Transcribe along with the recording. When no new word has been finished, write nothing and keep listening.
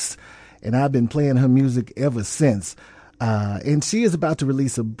and I've been playing her music ever since. And she is about to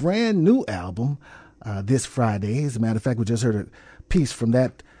release a brand new album this Friday. As a matter of fact, we just heard a piece from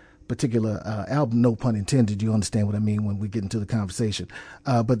that particular album, no pun intended. You understand what I mean when we get into the conversation.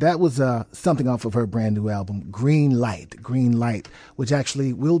 But that was something off of her brand new album, Green Light, which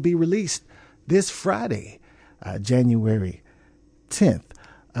actually will be released this Friday, January 10th,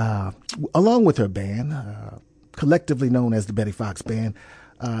 along with her band, collectively known as the Betty Fox Band.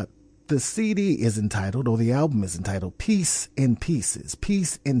 The CD is entitled, or the album is entitled, Peace in Pieces.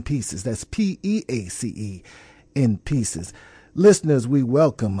 Peace in Pieces. That's P-E-A-C-E in Pieces. Listeners, we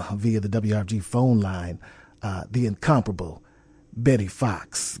welcome via the WRFG phone line the incomparable Betty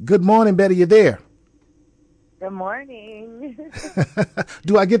Fox. Good morning, Betty. You there? Good morning.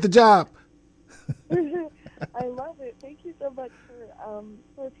 Do I get the job? I love it. Thank you so much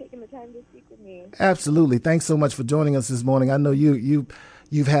for taking the time to speak with me. Absolutely. Thanks so much for joining us this morning. I know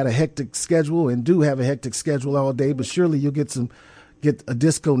you've had a hectic schedule and do have a hectic schedule all day, but surely you'll get a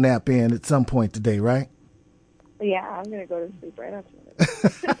disco nap in at some point today, right? Yeah, I'm going to go to sleep right after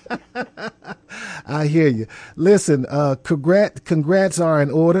this. I hear you. Listen, congrats are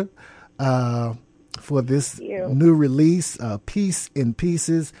in order for this new release, Peace in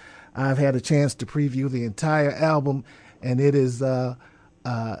Pieces. I've had a chance to preview the entire album, and it is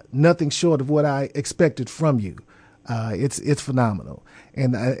nothing short of what I expected from you. It's phenomenal,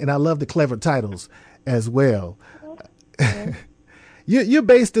 and I love the clever titles as well. You're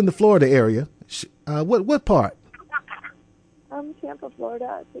based in the Florida area. What part? Tampa,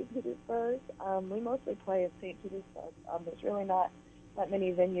 Florida, St. Petersburg. We mostly play at St. Petersburg. There's really not that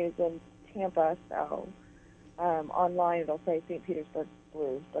many venues in Tampa, so online it'll say St. Petersburg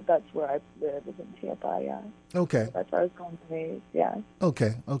Blues, but that's where I live, is in Tampa, yeah. Okay. That's where I was going to be, yeah.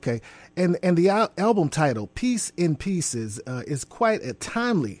 Okay. And the album title, Peace in Pieces, is quite a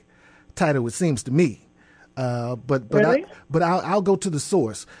timely title, it seems to me. But really? I'll go to the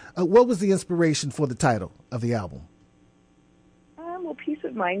source. What was the inspiration for the title of the album? Well, peace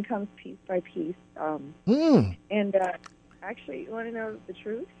of mind comes piece by piece. And actually, you want to know the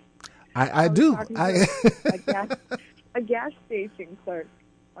truth? I do. A gas station clerk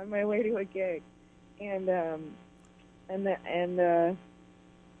on my way to a gig, and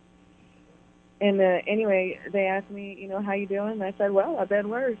anyway, they asked me, how you doing? And I said, well, I've been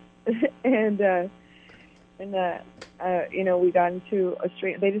worse, and we got into a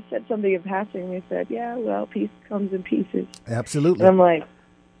straight. They just said something in passing. And they said, yeah, well, peace comes in pieces. Absolutely. And I'm like,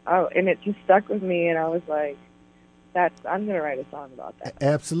 oh, and it just stuck with me, and I was like, I'm going to write a song about that.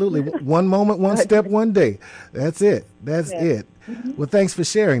 Absolutely. One moment, one step, one day. That's it. That's it. Mm-hmm. Well, thanks for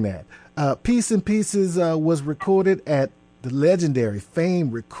sharing that. Peace in Pieces was recorded at the legendary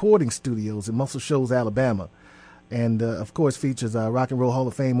Fame Recording Studios in Muscle Shoals, Alabama. And, of course, features Rock and Roll Hall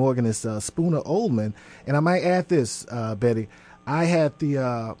of Fame organist Spooner Oldman. And I might add this, Betty. I had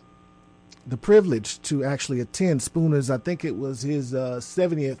the privilege to actually attend Spooner's, I think it was his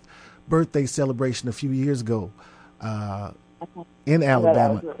 70th birthday celebration a few years ago. In Alabama.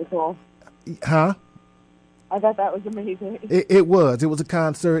 That was really cool. Huh? I thought that was amazing. It was a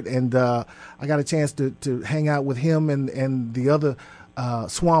concert, and I got a chance to hang out with him and the other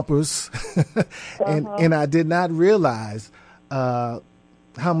swampers, and I did not realize how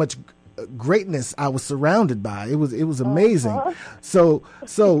much greatness I was surrounded by. It was amazing. So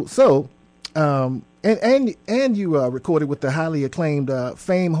And you recorded with the highly acclaimed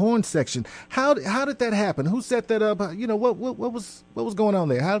Fame horn section. How did that happen? Who set that up? What was going on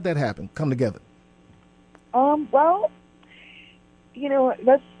there? How did that happen? Come together? Well,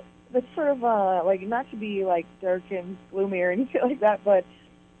 that's sort of like, not to be like dark and gloomy or anything like that, but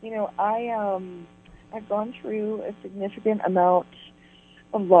I've gone through a significant amount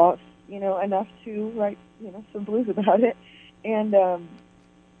of loss, enough to write some blues about it, and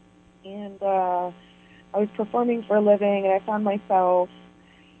I was performing for a living, and I found myself,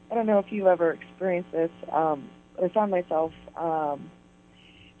 I don't know if you've ever experienced this, but I found myself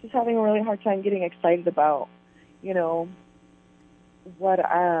just having a really hard time getting excited about, what,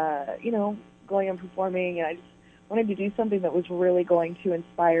 going and performing, and I just wanted to do something that was really going to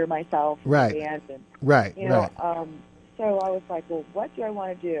inspire myself. Right. Right. So I was like, well, what do I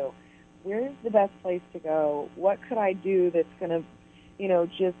want to do? Where's the best place to go? What could I do that's going to,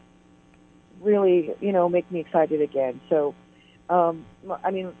 just really, make me excited again? So, some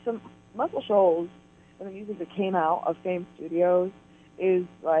Muscle Shoals and the music that came out of Fame Studios is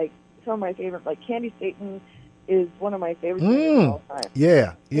like some of my favorite. Like Candy Staten is one of my favorite singers of all time.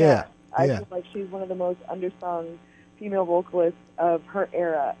 Yeah. I feel like she's one of the most undersung female vocalists of her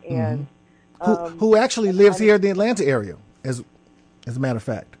era, and who actually lives here in the Atlanta area, as a matter of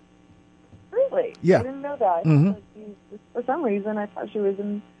fact. really? Yeah. I didn't know that. For some reason, I thought she was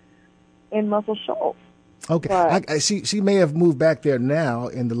in Muscle Shoals. Okay, But she may have moved back there now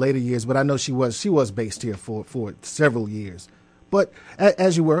in the later years, but I know she was based here for several years. But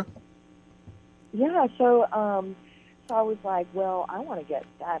as you were, yeah, so I was like, well, I want to get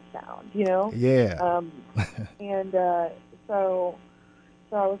that sound, you know. yeah, And so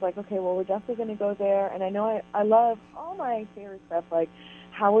I was like, okay, well, we're definitely going to go there. And I know I love all my favorite stuff. Like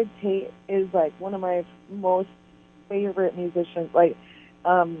Howard Tate is like one of my most favorite musicians. Like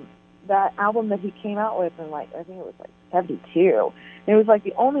that album that he came out with in like I think it was like '72. It was like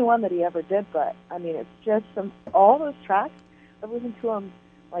the only one that he ever did. But I mean, it's just all those tracks. I've listened to them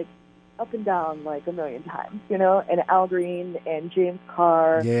like up and down like a million times, you know. And Al Green and James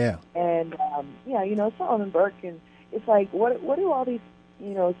Carr. yeah. And yeah, you know, Solomon Burke. And it's like, what do all these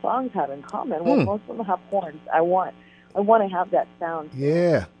songs have in common? Well, most of them have horns. I want to have that sound.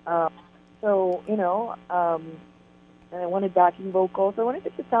 Yeah. So and I wanted backing vocals. I wanted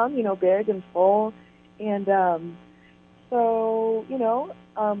it to sound, big and full. And so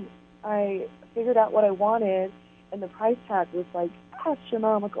I figured out what I wanted, and the price tag was like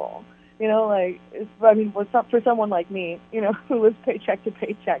astronomical. For someone like me, who lives paycheck to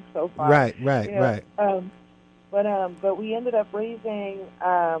paycheck so far. Right. But we ended up raising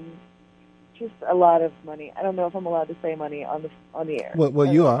just a lot of money. I don't know if I'm allowed to say money on the air. Well,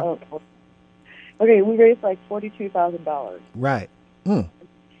 you are. Okay, we raised like $42,000. Right. And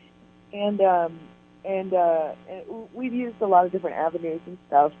we've used a lot of different avenues and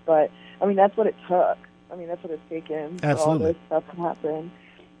stuff, but I mean that's what it took. I mean that's what it's taken for all this stuff to happen.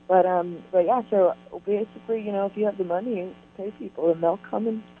 But yeah, so basically, if you have the money, pay people and they'll come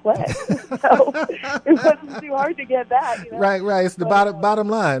and play. So it wasn't too hard to get that. Right. It's the bottom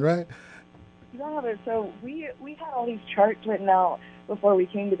line, right? Yeah, so we had all these charts written out before we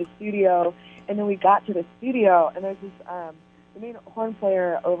came to the studio, and then we got to the studio, and there's this the main horn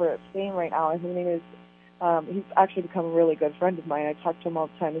player over at Fame right now. His name is he's actually become a really good friend of mine. I talk to him all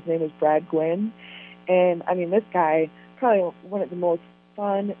the time. His name is Brad Gwynn, and I mean this guy probably one of the most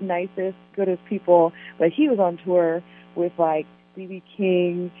fun, nicest, goodest people. But he was on tour with like B.B.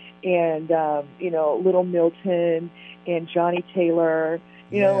 King and Little Milton and Johnny Taylor.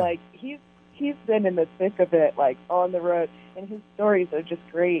 You know, like he's been in the thick of it, like on the road, and his stories are just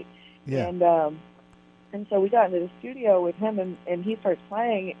great. Yeah. And so we got into the studio with him, and he starts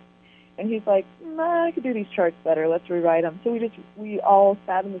playing, and he's like, I could do these charts better. Let's rewrite them. So we all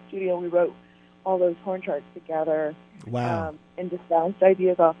sat in the studio. We wrote all those horn charts together. Wow. And just bounced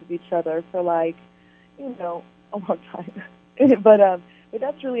ideas off of each other for like, a long time. but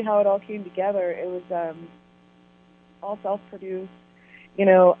that's really how it all came together. It was all self-produced. Me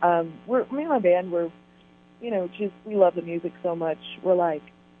and my band were, we love the music so much. We're like,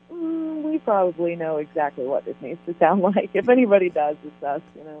 we probably know exactly what this needs to sound like. If anybody does, it's us,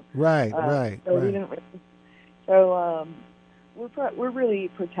 Right. So we didn't. So we're really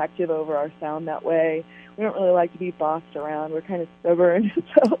protective over our sound that way. We don't really like to be bossed around. We're kind of stubborn.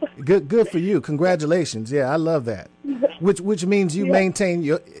 So good for you. Congratulations. Yeah, I love that. Which means you maintain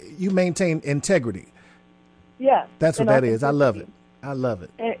integrity. Yeah, that's what that is. I love it.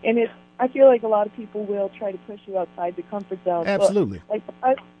 And I feel like a lot of people will try to push you outside the comfort zone. Absolutely.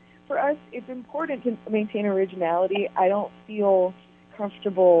 But, for us, it's important to maintain originality. I don't feel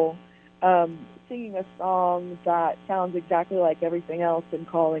comfortable singing a song that sounds exactly like everything else and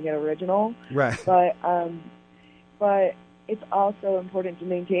calling it original. Right. But it's also important to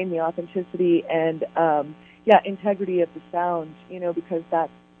maintain the authenticity and integrity of the sound. Because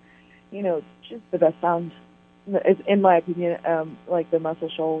that's just the best sound. In my opinion, like the Muscle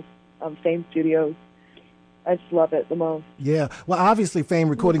Shoals Fame Studios. I just love it the most. Yeah. Well, obviously, Fame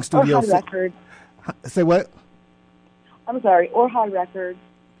Recording Studios. Or High Records. Say what? I'm sorry. Or High Records.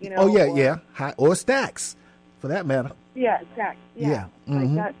 High or Stax, for that matter. Yeah, Stax. Yeah.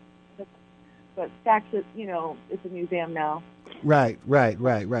 Mm-hmm. Like that, but Stax is, it's a museum now. Right. Well,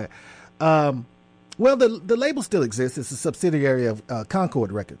 the label still exists. It's a subsidiary of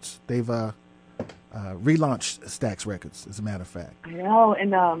Concord Records. They've relaunched Stax Records, as a matter of fact. I know,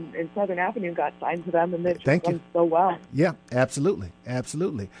 and Southern Avenue got signed to them, and they've just done so well. Yeah, absolutely.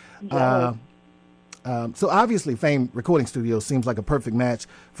 Yeah. So obviously, Fame Recording Studio seems like a perfect match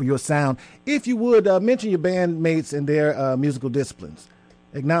for your sound. If you would mention your bandmates and their musical disciplines,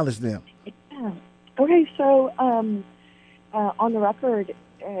 acknowledge them. Yeah. Okay, so on the record,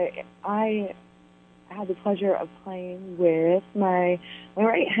 I had the pleasure of playing with my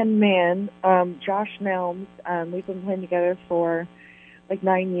right-hand man, Josh Nelms. We've been playing together for like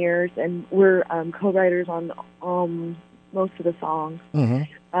 9 years, and we're co-writers on most of the songs.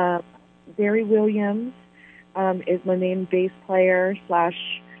 Mm-hmm. Barry Williams is my main bass player slash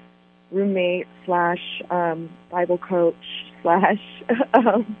roommate slash Bible coach slash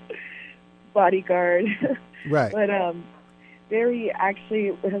bodyguard. Right. But Barry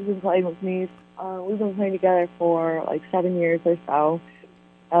actually has been playing with me. We've been playing together for like 7 years or so.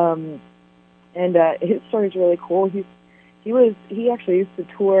 And his story is really cool. He actually used to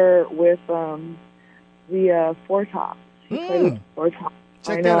tour with the Four Tops. He played with Four Tops.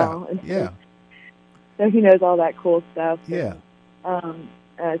 Check that out. And Yeah. so he knows all that cool stuff. Yeah. And,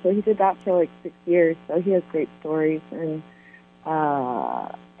 so he did that for like 6 years. So he has great stories. And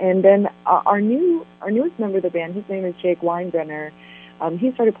then our newest member of the band, his name is Jake Weinbrenner.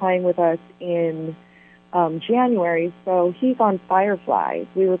 He started playing with us in January. So he's on Fireflies.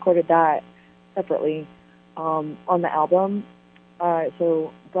 We recorded that separately on the album.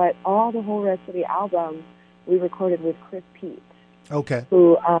 But all the whole rest of the album we recorded with Chris Pete. Okay.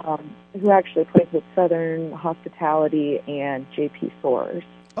 Who actually plays with Southern Hospitality and JP Soares.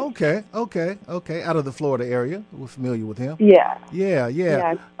 Okay. Out of the Florida area. We're familiar with him. Yeah.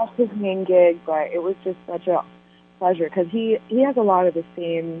 Yeah, that's his main gig, but it was just such a pleasure because he has a lot of the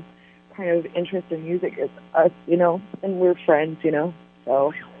same kind of interest in music as us, and we're friends,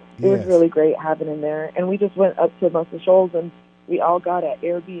 so it was really great having him there. And we just went up to a bunch of shows, and we all got an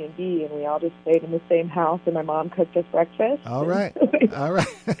Airbnb, and we all just stayed in the same house, and my mom cooked us breakfast. All right.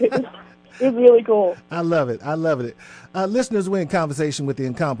 It was really cool. I love it. Listeners, we're in conversation with the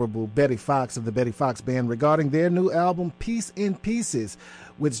incomparable Betty Fox of the Betty Fox Band regarding their new album, Peace in Pieces,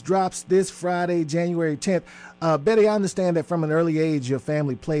 which drops this Friday, January 10th. Betty, I understand that from an early age, your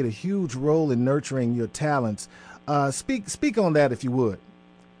family played a huge role in nurturing your talents. Speak on that, if you would.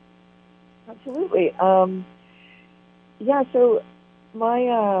 Absolutely. Yeah, so my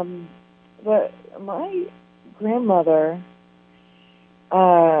grandmother,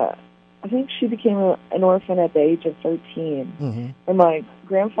 I think she became an orphan at the age of 13. Mm-hmm. And my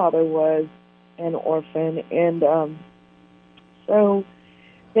grandfather was an orphan. And so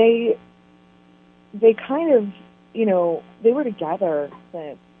they kind of, they were together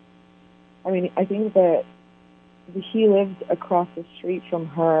since, I think that he lived across the street from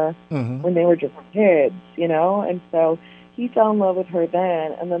her when they were just kids, and so he fell in love with her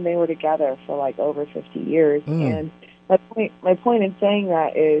then, and then they were together for like over 50 years. And my point in saying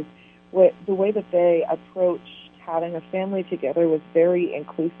that is the way that they approached having a family together was very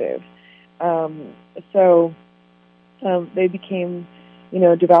inclusive. So they became,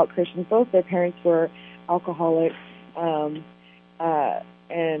 devout Christians. Both their parents were alcoholics, and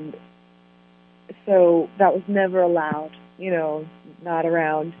so that was never allowed, not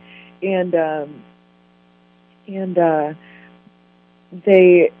around. And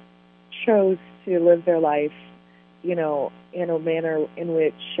they chose to live their life, in a manner in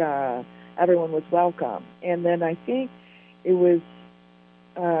which everyone was welcome. And then I think it was,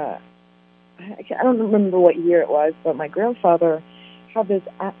 I don't remember what year it was, but my grandfather had this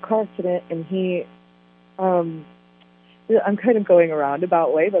car accident, and he, I'm kind of going a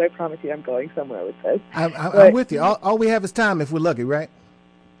roundabout way, but I promise you I'm going somewhere with this. I'm with you. All we have is time if we're lucky, right?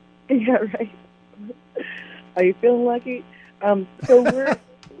 Yeah, right. Are you feeling lucky? So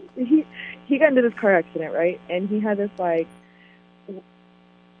he got into this car accident, right? And he had this,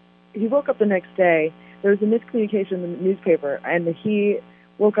 he woke up the next day. There was a miscommunication in the newspaper, and he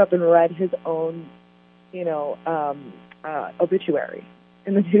woke up and read his own, obituary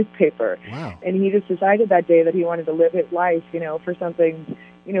in the newspaper. Wow. And he just decided that day that he wanted to live his life, for something,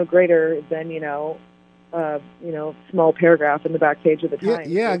 greater than, small paragraph in the back page of the Times.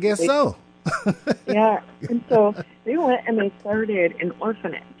 Yeah, I guess so. Yeah. And so they went and they started an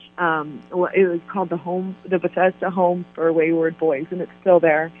orphanage. It was called the Bethesda Home for Wayward Boys, and it's still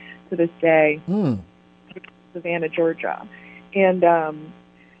there to this day, Savannah, Georgia. And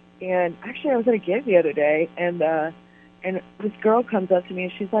actually I was at a gig the other day, and this girl comes up to me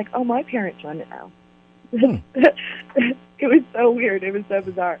and she's like, "Oh, my parents run it now." It was so weird. It was so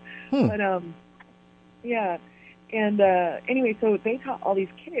bizarre. But yeah. And anyway, so they taught all these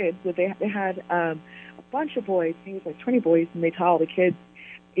kids that they had a bunch of boys. I think it was like 20 boys, and they taught all the kids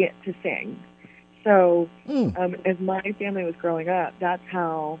to sing. So as my family was growing up, that's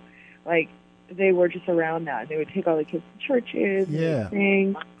how they were just around that. They would take all the kids to churches and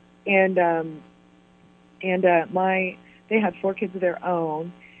sing. And they had 4 kids of their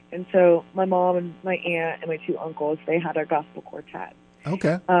own, and so my mom and my aunt and my 2 uncles, they had a gospel quartet.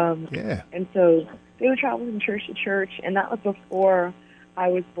 Okay. And so they would travel from church to church, and that was before I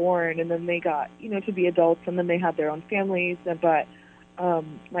was born. And then they got, to be adults, and then they had their own families. But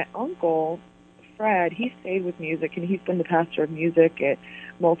my uncle Fred, he stayed with music, and he's been the pastor of music at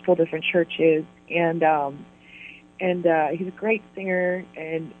multiple different churches, and he's a great singer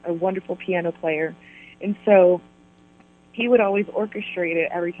and a wonderful piano player. And so he would always orchestrate it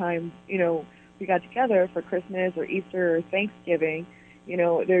every time, we got together for Christmas or Easter or Thanksgiving.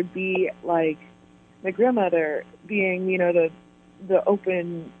 There'd be like my grandmother being, the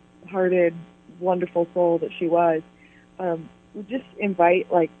open-hearted, wonderful soul that she was, would just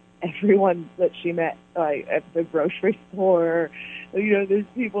invite like everyone that she met at the grocery store. There's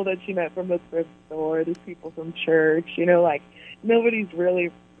people that she met from the thrift store. There's people from church. Like nobody's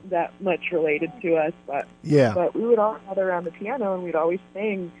really that much related to us, but we would all gather around the piano and we'd always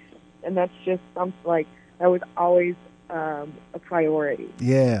sing, and that's just something like that was always a priority.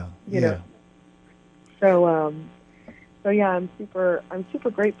 Yeah. So yeah, I'm super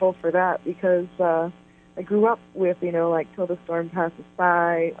grateful for that, because I grew up with, like Till the Storm Passes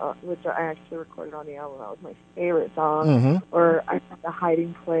By, which I actually recorded on the album. That was my favorite song. Mm-hmm. Or I Found a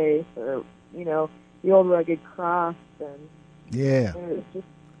Hiding Place, or, The Old Rugged Cross. And it's just,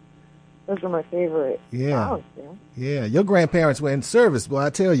 those are my favorite songs. Yeah. Your grandparents were in service, boy, I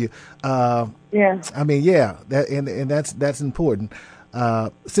tell you. I mean, that's important.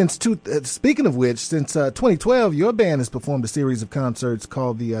 Speaking of which, since 2012, your band has performed a series of concerts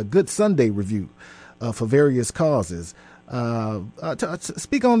called the Good Sunday Review for various causes.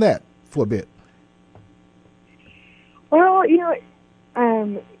 Speak on that for a bit. Well,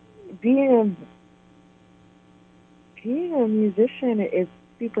 being a musician is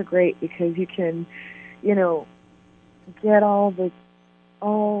super great, because you can, get I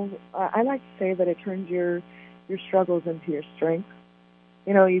like to say that it turns your struggles into your strength.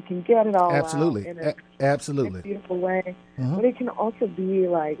 You can get it all absolutely. out in a absolutely beautiful way, mm-hmm. but it can also be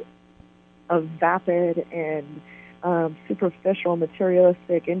like a vapid and superficial,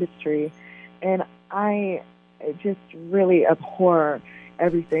 materialistic industry, and I just really abhor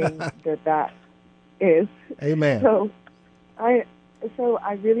everything that is. Amen. So I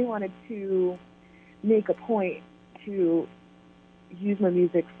really wanted to make a point to use my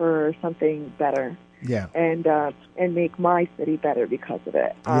music for something better. Yeah. And make my city better because of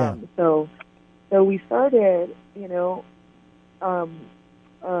it. Yeah. So we started,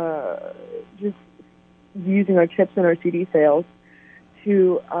 just using our tips and our CD sales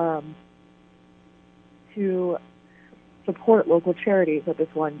to support local charities at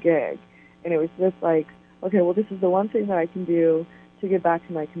this one gig. And it was just like, okay, well, this is the one thing that I can do to give back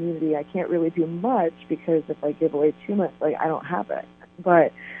to my community. I can't really do much, because if I give away too much, I don't have it.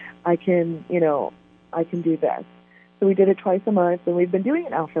 But I can do this. So we did it twice a month, and we've been doing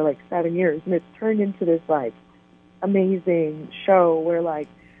it now for 7 years, and it's turned into this amazing show where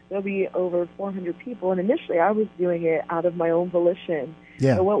there'll be over 400 people. And initially I was doing it out of my own volition.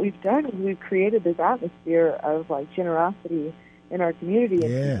 Yeah. But what we've done is we've created this atmosphere of generosity in our community,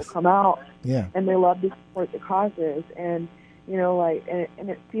 and people come out and they love to support the causes, and and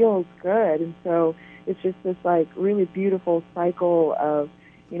it feels good. And so it's just this really beautiful cycle of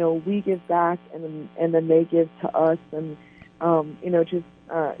we give back, and then they give to us, and it's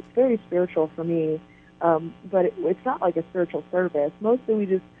very spiritual for me. But it's not like a spiritual service. Mostly we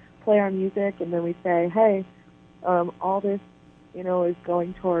just play our music, and then we say, hey, all this, is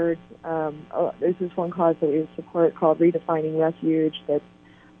going towards, there's this one cause that we support called Redefining Refuge, that's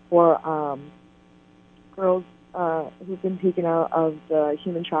for girls who've been taken out of the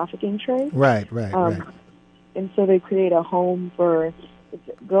human trafficking trade. Right. And so they create a home for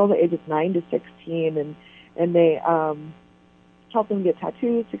girls ages 9 to 16, and they help them get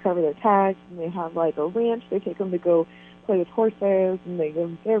tattoos to cover their tags, and they have a ranch. They take them to go play with horses, and they give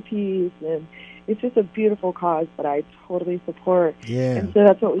them therapies, and it's just a beautiful cause that I totally support. Yeah. And so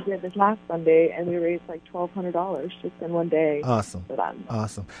that's what we did this last Sunday, and we raised $1,200 just in one day. Awesome. For them.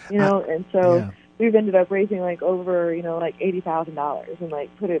 Awesome. And so we've ended up raising over $80,000, and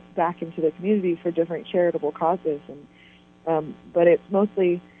put it back into the community for different charitable causes, and but it's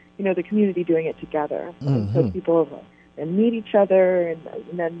mostly the community doing it together. Mm-hmm. So people and meet each other, and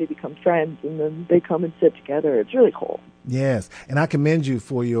then they become friends, and then they come and sit together. It's really cool. Yes, and I commend you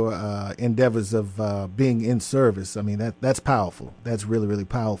for your endeavors of being in service. I mean, that's powerful. That's really, really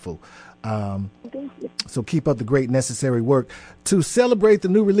powerful. Thank you. So keep up the great necessary work. To celebrate the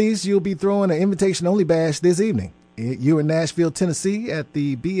new release, you'll be throwing an invitation-only bash this evening. You're in Nashville, Tennessee at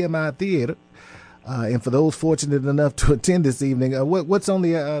the BMI Theater. And for those fortunate enough to attend this evening, what's on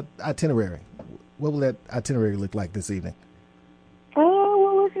the itinerary? What will that itinerary look like this evening?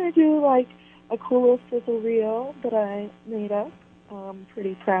 Well, we're going to do a cool little sizzle reel that I made up. I'm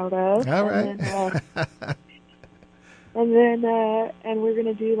pretty proud of. All right. And then, and then and we're going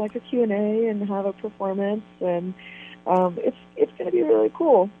to do like a Q&A and have a performance, and it's going to be really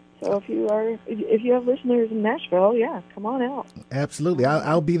cool. So if you have listeners in Nashville, yeah, come on out. Absolutely.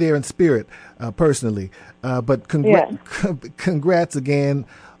 I'll be there in spirit, personally. But congrats again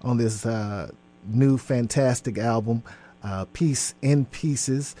on this new fantastic album, Peace in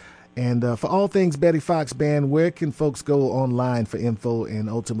Pieces. And for all things Betty Fox Band, where can folks go online for info and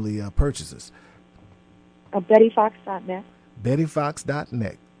ultimately purchases? BettyFox.net.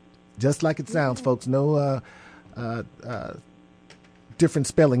 BettyFox.net. Just like it sounds, folks. No different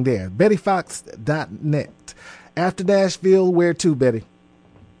spelling there. BettyFox.net. After Nashville, where to, Betty?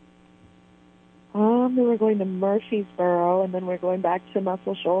 We're going to Murfreesboro, and then we're going back to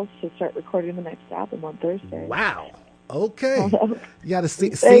Muscle Shoals to start recording the next album on Thursday. Wow. Okay. You got to see.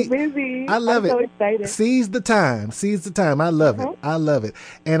 Busy. I love it. I'm so excited. Seize the time. I love it. I love it.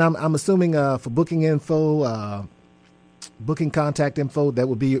 And I'm assuming for booking info, booking contact info, that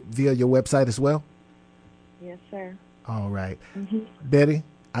would be via your website as well? Yes, sir. All right. Mm-hmm. Betty,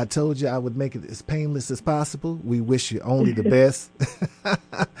 I told you I would make it as painless as possible. We wish you only the best.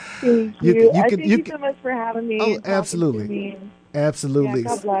 Thank you. Thank you so much for having me. Oh, absolutely. Absolutely. Yeah,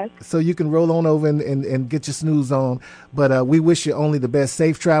 God bless. So you can roll on over and get your snooze on. But we wish you only the best.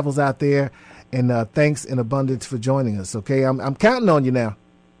 Safe travels out there. And thanks in abundance for joining us. Okay, I'm counting on you now.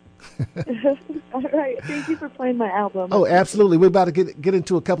 All right. Thank you for playing my album. Oh, absolutely. We're about to get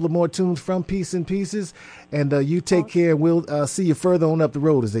into a couple of more tunes from Peace in Pieces. And you take care. We'll see you further on up the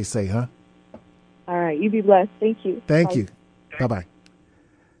road, as they say, huh? All right. You be blessed. Thank you. Thank you. Bye-bye.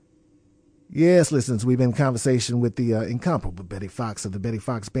 Yes, listeners, we've been in conversation with the incomparable Betty Fox of the Betty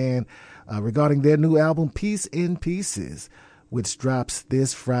Fox Band regarding their new album, Peace in Pieces, which drops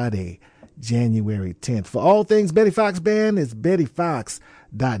this Friday, January 10th. For all things Betty Fox Band, it's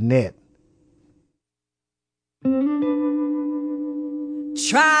BettyFox.net.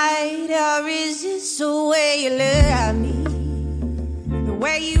 Try to resist the way you love me, the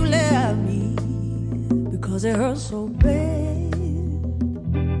way you love me, because it hurts so bad.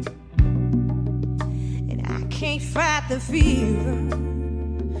 Can't fight the fever.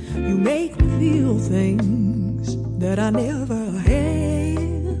 You make me feel things that I never had.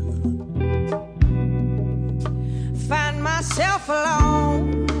 Find myself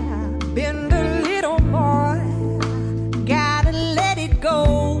alone. I've been a little more. Gotta let it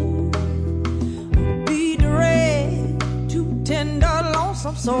go. Be direct to tender,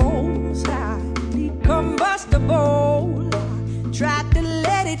 lonesome souls. I need combustible. Tried to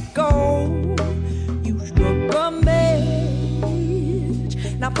let it go. Struck a match.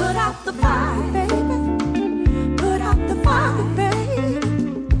 Now put out the fire, baby. Put out the fire,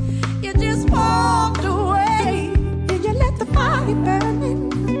 baby. You just walked away and you let the fire burn.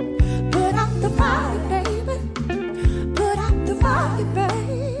 Put out the fire, baby. Put out the fire,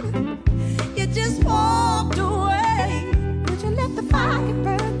 baby. You just walked away and you let the fire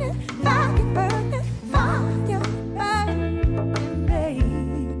burn. Fire burn. Fire burn, baby.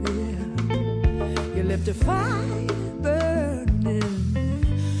 You left the fire burning,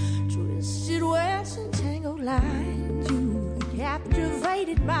 twisted words and tangled lines. You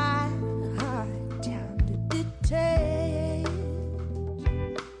captivated my heart down to detach,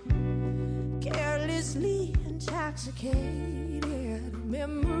 carelessly intoxicated,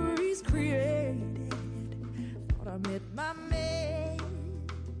 memories created. Thought I met my man.